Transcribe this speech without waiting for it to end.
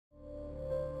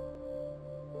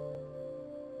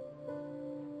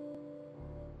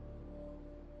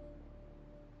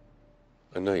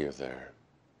I know you're there.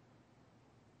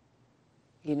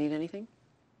 You need anything?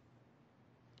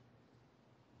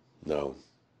 No.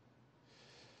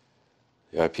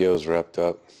 The IPO's wrapped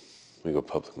up. We go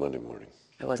public Monday morning.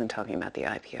 I wasn't talking about the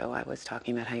IPO. I was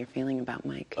talking about how you're feeling about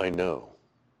Mike. I know.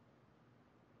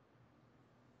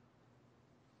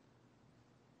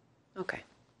 Okay.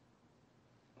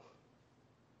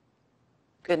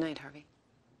 Good night, Harvey.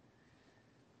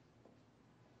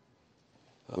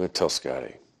 I'm gonna tell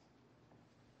Scottie.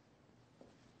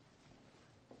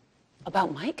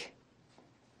 About Mike?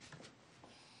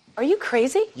 Are you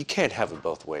crazy? You can't have it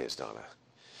both ways, Donna.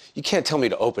 You can't tell me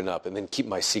to open up and then keep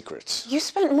my secrets. You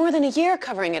spent more than a year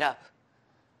covering it up.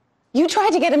 You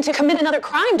tried to get him to commit another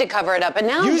crime to cover it up, and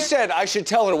now You said I should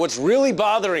tell her what's really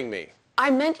bothering me. I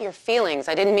meant your feelings.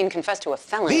 I didn't mean confess to a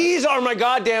felony. These are my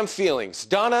goddamn feelings.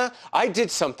 Donna, I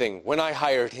did something when I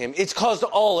hired him. It's caused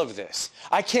all of this.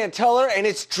 I can't tell her, and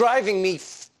it's driving me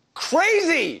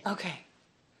crazy! Okay.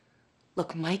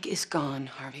 Look, Mike is gone,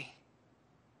 Harvey.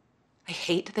 I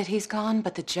hate that he's gone,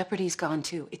 but the jeopardy's gone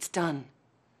too. It's done.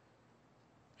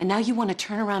 And now you want to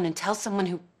turn around and tell someone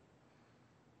who...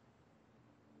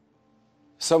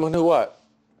 Someone who what?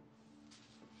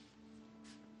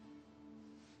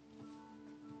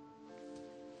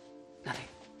 Nothing.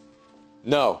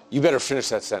 No, you better finish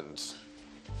that sentence.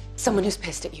 Someone who's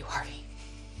pissed at you, Harvey.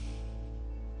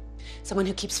 Someone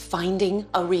who keeps finding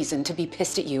a reason to be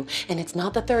pissed at you. And it's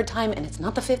not the third time, and it's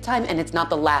not the fifth time, and it's not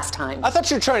the last time. I thought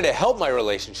you were trying to help my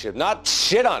relationship, not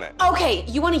shit on it. Okay,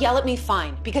 you want to yell at me?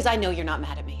 Fine, because I know you're not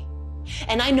mad at me.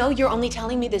 And I know you're only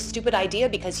telling me this stupid idea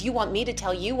because you want me to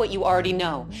tell you what you already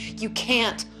know. You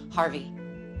can't, Harvey.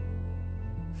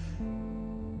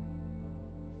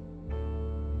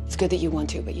 It's good that you want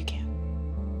to, but you can't.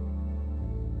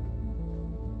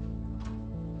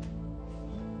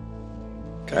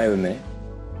 Can I have a minute?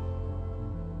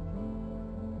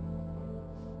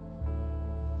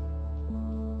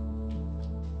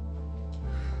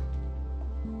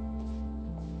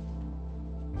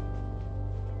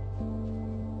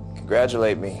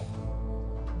 Congratulate me.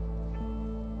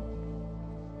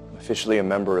 I'm officially a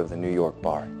member of the New York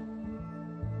Bar.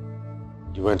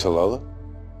 You went to Lola?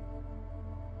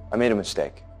 I made a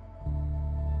mistake.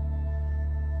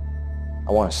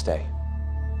 I want to stay.